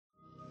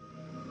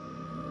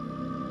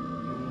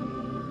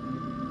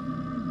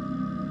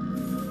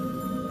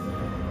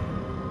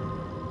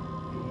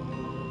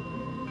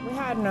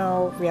had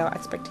no real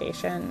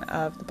expectation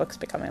of the books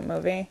becoming a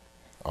movie.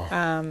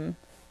 Oh.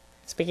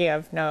 Speaking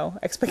of no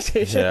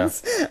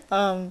expectations.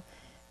 Yeah.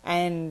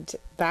 And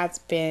that's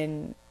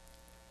been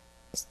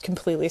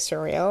completely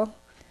surreal.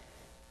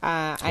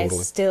 Totally. I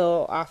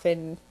still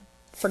often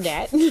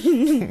forget.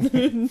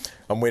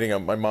 I'm waiting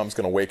on my mom's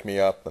gonna wake me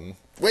up and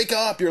wake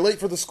up, you're late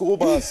for the school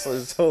bus.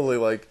 It's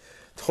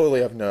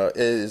totally have no, it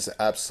is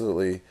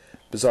absolutely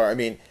bizarre. I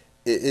mean,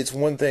 it's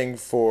one thing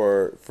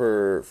for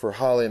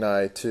Holly and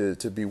I to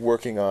be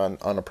working on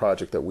a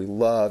project that we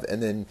love,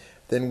 and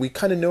then we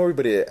kind of know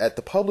everybody at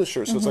the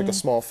publisher, so it's like a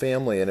small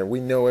family, and we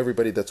know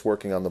everybody that's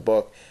working on the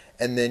book,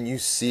 and then you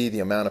see the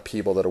amount of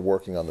people that are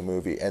working on the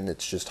movie, and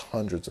it's just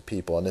hundreds of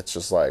people, and it's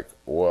just like,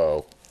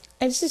 whoa.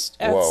 It's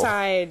just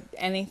outside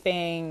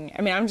anything.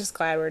 I mean, I'm just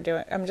glad we're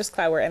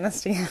in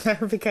this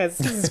together, because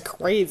this is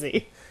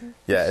crazy.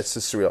 Yeah, it's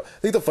just surreal. I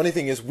think the funny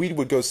thing is we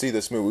would go see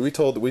this movie. We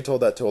told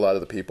that to a lot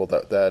of the people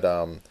that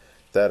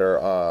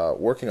are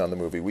working on the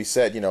movie. We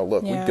said,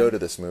 look, we'd go to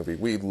this movie.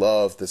 We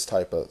love this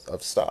type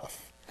of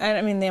stuff. And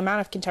I mean, the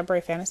amount of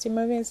contemporary fantasy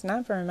movies,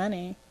 not very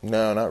many.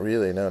 No, not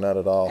really. No, not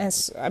at all.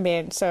 And I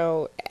mean,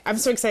 so I'm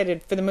so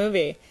excited for the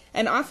movie.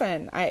 And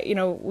often,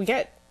 we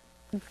get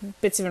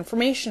bits of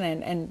information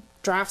and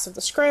drafts of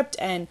the script,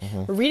 and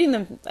we're reading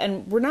them,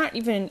 and we're not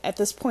even at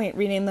this point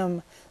reading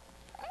them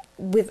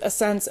with a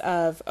sense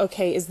of,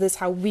 okay, is this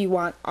how we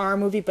want our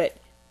movie? But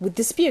would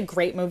this be a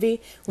great movie?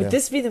 Would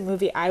this be the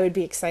movie I would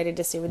be excited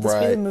to see? Would this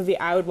be the movie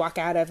I would walk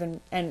out of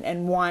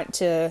and want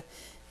to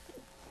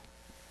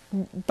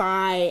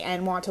buy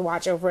and want to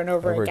watch over and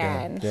over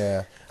again?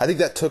 Yeah. I think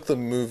that took the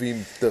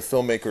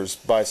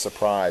filmmakers by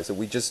surprise.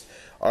 That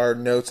our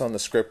notes on the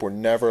script were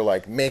never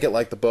like, make it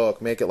like the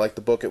book, make it like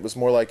the book. It was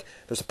more like,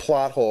 there's a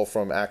plot hole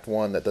from Act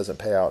 1 that doesn't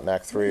pay out in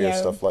Act 3 or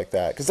stuff like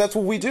that. Because that's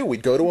what we do.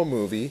 We'd go to a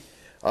movie.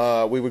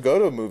 We would go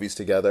to movies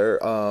together,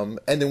 and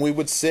then we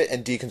would sit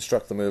and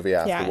deconstruct the movie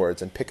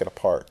afterwards and pick it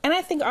apart. And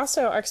I think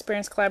also our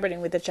experience collaborating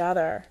with each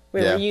other,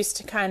 we were used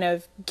to kind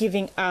of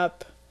giving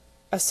up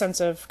a sense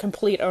of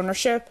complete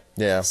ownership.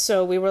 Yeah.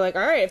 So we were like,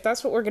 all right, if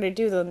that's what we're going to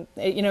do, then,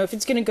 if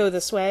it's going to go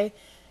this way,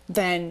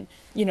 then,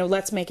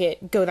 let's make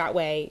it go that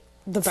way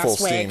the best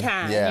way it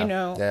can,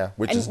 Yeah.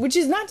 Which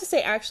is not to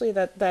say actually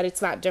that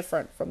it's that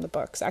different from the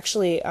books.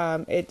 Actually,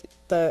 I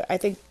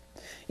think,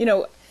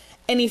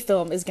 any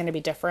film is going to be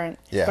different,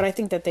 but I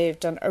think that they've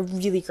done a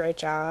really great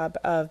job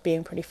of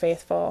being pretty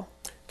faithful.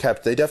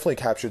 They definitely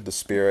captured the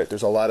spirit.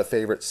 There's a lot of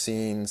favorite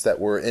scenes that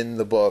were in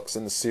the books,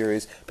 in the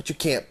series, but you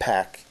can't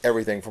pack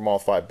everything from all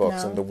 5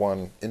 books into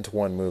one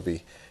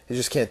movie. You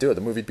just can't do it.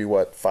 The movie'd be,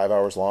 5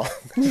 hours long?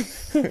 And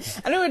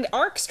it would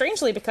arc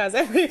strangely, because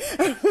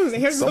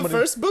here's the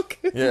first book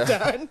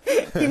done.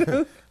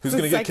 Who's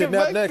going to get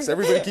kidnapped next?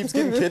 Everybody keeps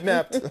getting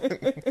kidnapped.